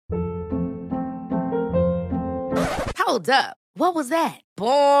Hold up. What was that?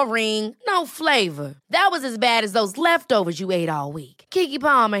 Boring. No flavor. That was as bad as those leftovers you ate all week. Keke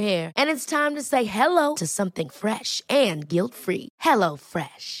Palmer here. And it's time to say hello to something fresh and guilt-free. Hello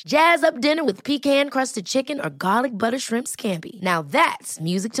Fresh. Jazz up dinner with pecan-crusted chicken or garlic butter shrimp scampi. Now that's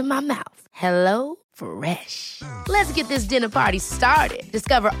music to my mouth. Hello Fresh. Let's get this dinner party started.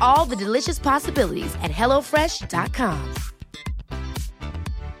 Discover all the delicious possibilities at hellofresh.com.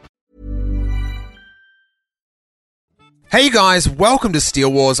 Hey guys, welcome to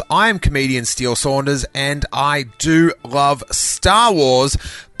Steele Wars. I am comedian Steele Saunders and I do love Star Wars.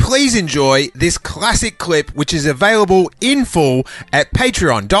 Please enjoy this classic clip which is available in full at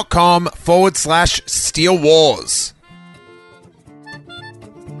patreon.com/Steele Wars.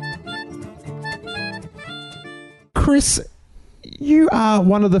 Chris, you are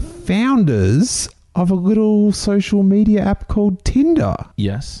one of the founders of a little social media app called Tinder.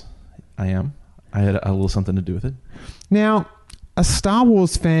 Yes, I am. I had a little something to do with it. Now, a Star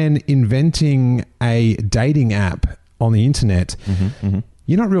Wars fan inventing a dating app on the internet,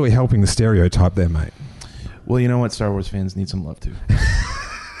 you're not really helping the stereotype there, mate. Well, you know what? Star Wars fans need some love too.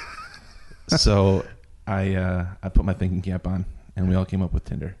 So I put my thinking cap on, and we all came up with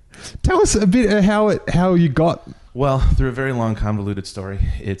Tinder. Tell us a bit of how you got... Well, through a very long, convoluted story,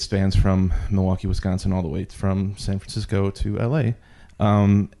 it spans from Milwaukee, Wisconsin, all the way from San Francisco to LA.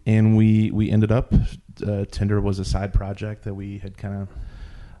 And we ended up, Tinder was a side project that we had kind of,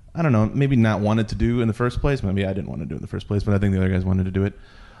 I don't know, maybe not wanted to do in the first place. Maybe I didn't want to do it in the first place, but I think the other guys wanted to do it.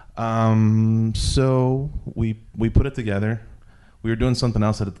 So we put it together. We were doing something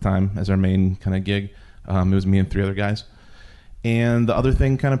else at the time as our main kind of gig. It was me and 3 other guys. And the other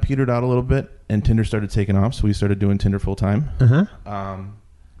thing kind of petered out a little bit, and Tinder started taking off, so we started doing Tinder full time.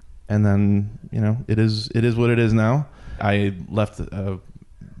 And then, it is what it is now. I left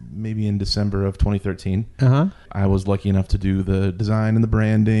maybe in December of 2013. I was lucky enough to do the design and the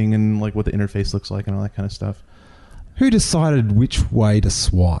branding and like what the interface looks like and all that kind of stuff. Who decided which way to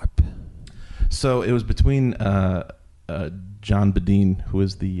swipe? So it was between John Bedeen, who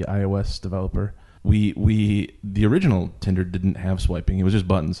is the iOS developer. The original Tinder didn't have swiping. It was just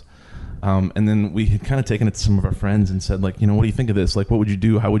buttons. And then we had kind of taken it to some of our friends and said, like, what do you think of this? Like, what would you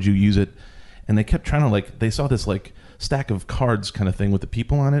do? How would you use it? And they kept trying to, they saw this, stack of cards kind of thing with the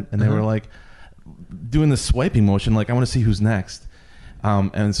people on it. And they were, doing the swiping motion, I want to see who's next.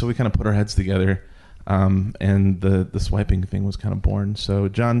 And so we kind of put our heads together. And the swiping thing was kind of born. So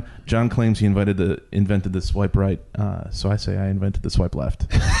John claims he invented the swipe right. So I say I invented the swipe left.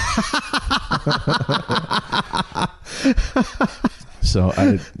 So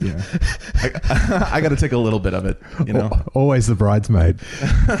I got to take a little bit of it, Always the bridesmaid.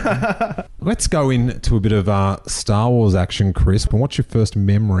 Let's go into a bit of Star Wars action, Chris. But what's your first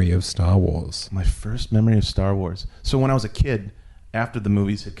memory of Star Wars? My first memory of Star Wars. So when I was a kid, after the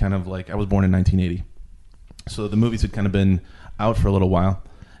movies had kind of I was born in 1980. So the movies had kind of been out for a little while.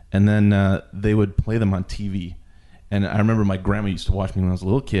 And then they would play them on TV. And I remember my grandma used to watch me when I was a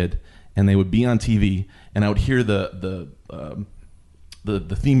little kid. And they would be on TV. And I would hear the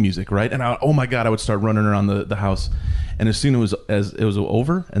theme music, right? And oh my God, I would start running around the house. And as soon as it was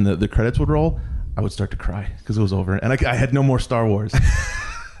over and the credits would roll, I would start to cry because it was over. And I had no more Star Wars.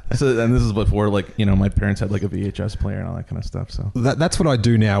 And this is before, my parents had a VHS player and all that kind of stuff. So that's what I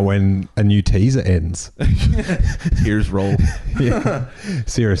do now when a new teaser ends. Tears roll. Yeah,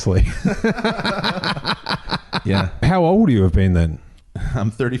 seriously. Yeah. How old would you have been then?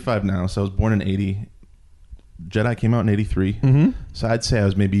 I'm 35 now, so I was born in 80. Jedi came out in 83. So I'd say I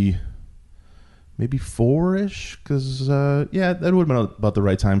was maybe 4-ish, because that would have been about the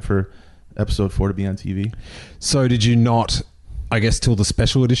right time for episode 4 to be on TV. So did you not, I guess, till the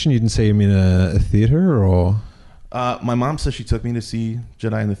special edition, you didn't see him in a theater, or? My mom says she took me to see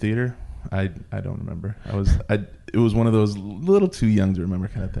Jedi in the theater. I don't remember. It was one of those little too young to remember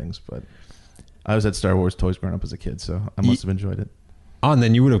kind of things, but I was at Star Wars toys growing up as a kid, so I must have enjoyed it. Oh, and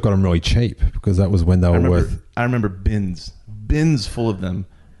then you would have got them really cheap, because that was when they were worth... I remember bins full of them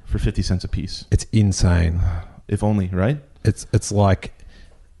for 50 cents a piece. It's insane. If only, right? It's like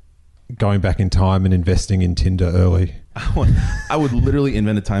going back in time and investing in Tinder early. I would literally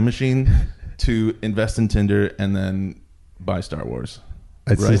invent a time machine to invest in Tinder and then buy Star Wars.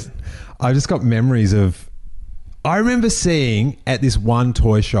 I just got memories of... I remember seeing at this one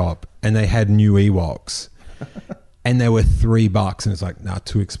toy shop, and they had new Ewoks. And they were $3, and it's like, nah,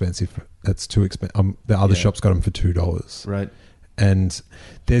 too expensive. That's too expensive. The other shops got them for $2. Right. And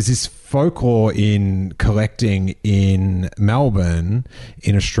there's this folklore in collecting in Melbourne,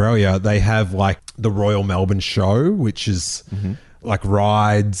 in Australia. They have the Royal Melbourne Show, which is like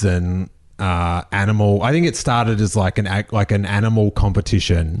rides and animal. I think it started as like an animal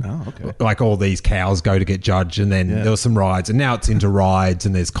competition. Oh, okay. Like all these cows go to get judged, and then there were some rides, and now it's into rides,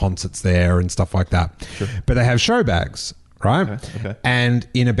 and there's concerts there and stuff like that. Sure. But they have show bags, right? Okay. And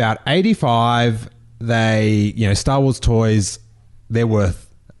in about 85, Star Wars toys, they're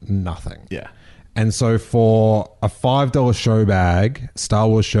worth nothing. Yeah. And so for a $5 show bag, Star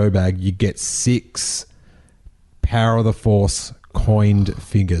Wars show bag, you get 6 Power of the Force coined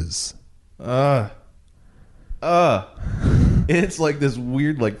figures. It's like this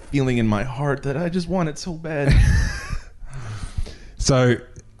weird like feeling in my heart that I just want it so bad. So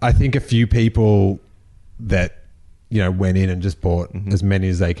I think a few people that went in and just bought as many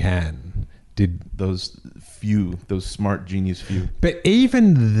as they can did. Those smart genius few. But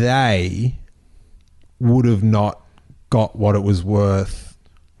even they would have not got what it was worth,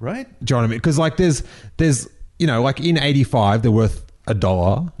 right? Do you know what I mean? Because like there's like in 85 they're worth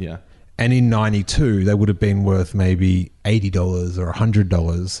 $1. Yeah. And in 92, they would have been worth maybe $80 or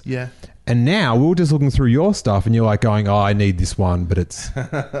 $100. Yeah. And now we were just looking through your stuff and you're like going, oh, I need this one, but it's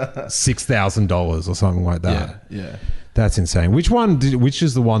 $6,000 or something like that. Yeah. That's insane. Which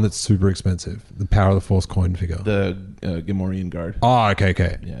is the one that's super expensive? The Power of the Force coin figure? The Gamorrean guard. Oh,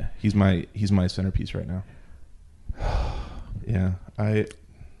 okay. Yeah. He's my centerpiece right now. Yeah. I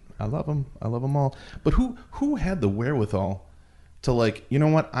love him. I love them all. But who had the wherewithal to like, you know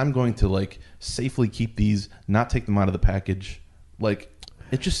what? I'm going to like safely keep these, not take them out of the package. Like,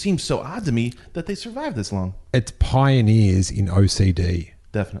 it just seems so odd to me that they survived this long. It's pioneers in OCD.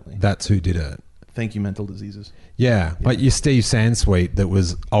 Definitely. That's who did it. Thank you, mental diseases. Yeah. Like your Steve Sansweet that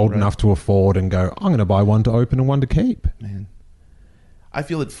was old enough to afford and go, I'm going to buy one to open and one to keep. Man. I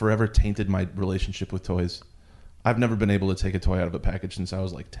feel it forever tainted my relationship with toys. I've never been able to take a toy out of a package since I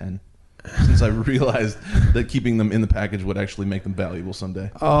was like 10. Since I realized that keeping them in the package would actually make them valuable someday.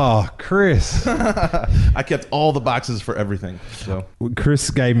 Oh, Chris. I kept all the boxes for everything. So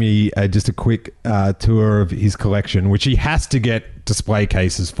Chris gave me just a quick tour of his collection, which he has to get display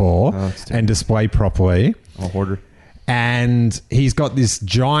cases for and display properly. I'm a hoarder. And he's got this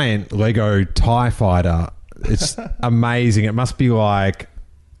giant Lego TIE fighter. It's amazing. It must be like,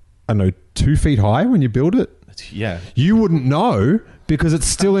 I don't know, 2 feet high when you build it. Yeah. You wouldn't know because it's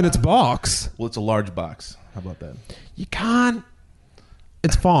still in its box. Well, it's a large box. How about that? You can't.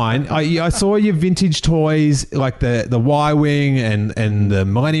 It's fine. I saw your vintage toys like the Y-Wing and the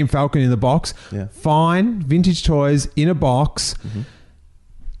Millennium Falcon in the box. Yeah. Fine. Vintage toys in a box. Mm-hmm.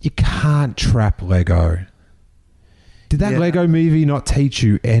 You can't trap Lego. Did that Lego movie not teach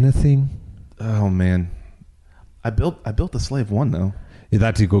you anything? Oh, man. I built the Slave 1, though. Yeah,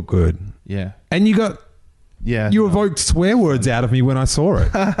 that did look good. Yeah. And you got... Yeah. You evoked swear words out of me when I saw it.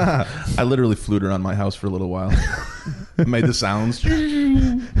 I literally flew around my house for a little while. Made the sounds.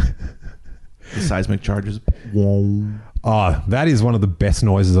 The seismic charges. Oh, that is one of the best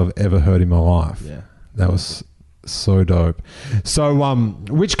noises I've ever heard in my life. Yeah. That was so dope. So,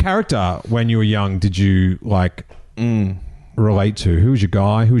 which character when you were young did you like relate to? Who was your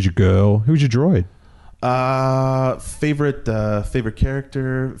guy? Who was your girl? Who was your droid? Favorite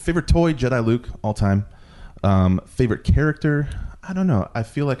character, favorite toy, Jedi Luke, all time. Favorite character, I don't know. I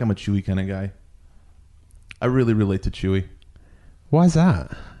feel like I'm a Chewie kind of guy. I really relate to Chewie. Why is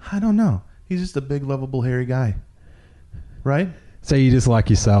that? I don't know. He's just a big, lovable, hairy guy. Right? So you just like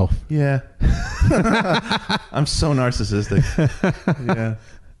yourself? Yeah. I'm so narcissistic. Yeah.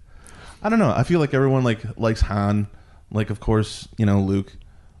 I don't know. I feel like everyone likes Han. Like, of course, Luke.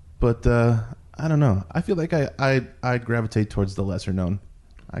 But I don't know. I feel like I gravitate towards the lesser known.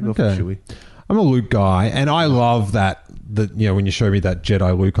 I go for Chewie. I'm a Luke guy, and I love that when you show me that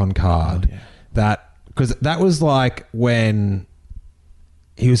Jedi Luke on card, because that was like when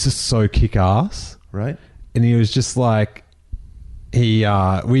he was just so kick ass, right? And he was just like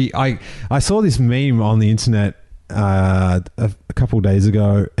I saw this meme on the internet a couple of days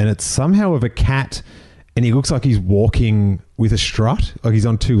ago, and it's somehow of a cat, and he looks like he's walking with a strut, like he's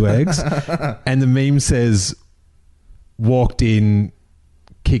on 2 legs, and the meme says, "Walked in,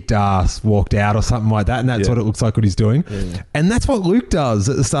 kicked ass, walked out," or something like that, and that's what it looks like what he's doing. Yeah. And that's what Luke does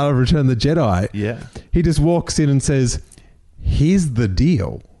at the start of Return of the Jedi. Yeah. He just walks in and says, "Here's the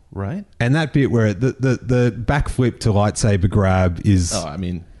deal." Right. And that bit where the backflip to lightsaber grab is... Oh, I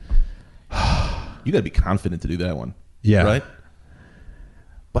mean, you got to be confident to do that one. Yeah. Right?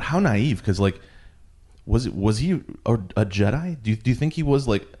 But how naive, because was he a Jedi? Do you think he was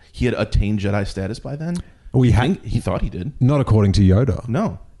he had attained Jedi status by then? He thought he did. Not according to Yoda.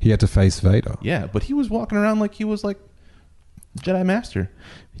 No. He had to face Vader. Yeah, but he was walking around like he was Jedi Master.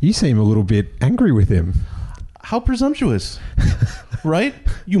 You seem a little bit angry with him. How presumptuous, right?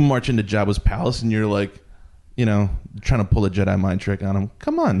 You march into Jabba's palace and you're like, trying to pull a Jedi mind trick on him.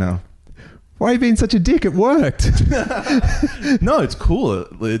 Come on now. Why are you being such a dick? It worked. No, it's cool.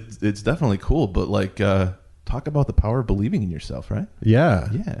 It's definitely cool. But like, talk about the power of believing in yourself, right? Yeah.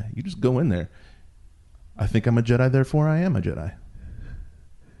 Yeah. You just go in there. I think I'm a Jedi, therefore I am a Jedi.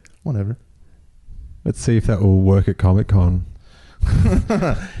 Whatever. Let's see if that will work at Comic-Con.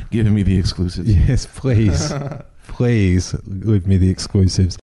 Giving me the exclusives. Yes, please. Please leave me the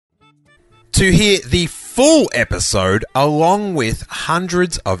exclusives. To hear the full episode, along with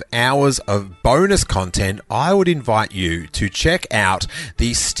hundreds of hours of bonus content, I would invite you to check out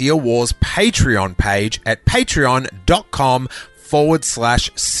the Steele Wars Patreon page at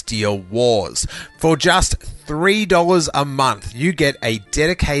patreon.com/Steele Wars. For just $3 a month, you get a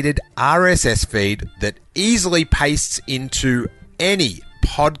dedicated RSS feed that easily pastes into any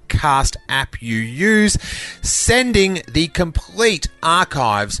podcast app you use, sending the complete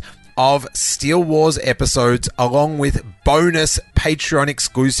archives of Steele Wars episodes along with bonus Patreon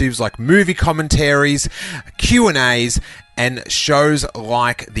exclusives like movie commentaries, Q&As, and shows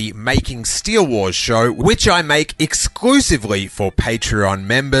like the Making Steele Wars show, which I make exclusively for Patreon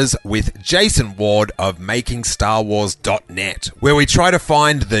members with Jason Ward of MakingStarWars.net, where we try to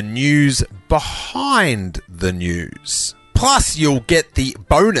find the news behind the news. Plus, you'll get the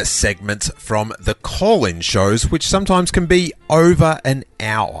bonus segments from the call-in shows, which sometimes can be over an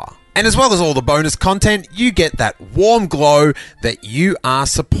hour. And as well as all the bonus content, you get that warm glow that you are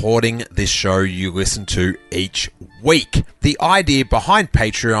supporting this show you listen to each week. The idea behind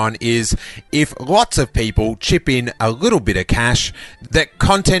Patreon is if lots of people chip in a little bit of cash, that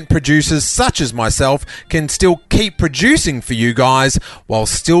content producers such as myself can still keep producing for you guys while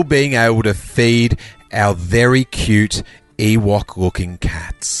still being able to feed our very cute Ewok-looking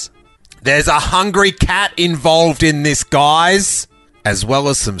cats. There's a hungry cat involved in this, guys, as well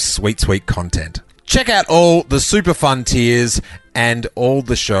as some sweet, sweet content. Check out all the super fun tiers and all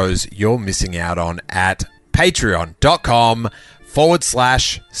the shows you're missing out on at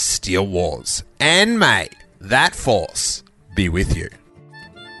patreon.com/Steele Wars. And may that force be with you.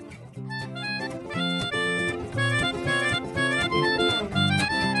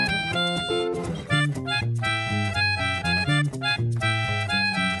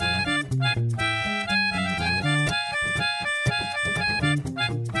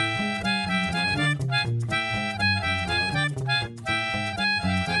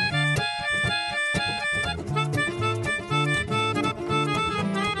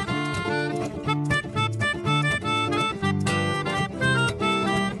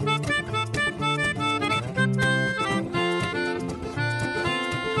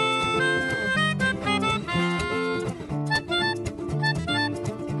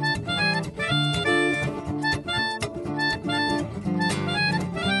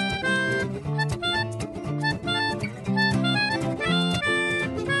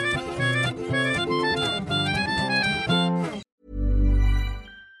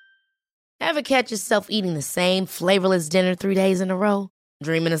 Ever catch yourself eating the same flavorless dinner 3 days in a row?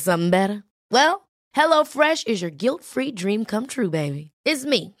 Dreaming of something better? Well, HelloFresh is your guilt-free dream come true, baby. It's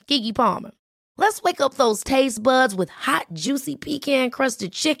me, Keke Palmer. Let's wake up those taste buds with hot, juicy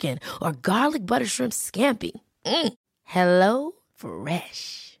pecan-crusted chicken or garlic butter shrimp scampi. Hello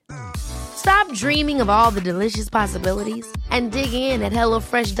Fresh. Stop dreaming of all the delicious possibilities and dig in at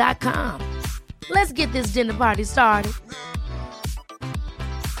HelloFresh.com. Let's get this dinner party started.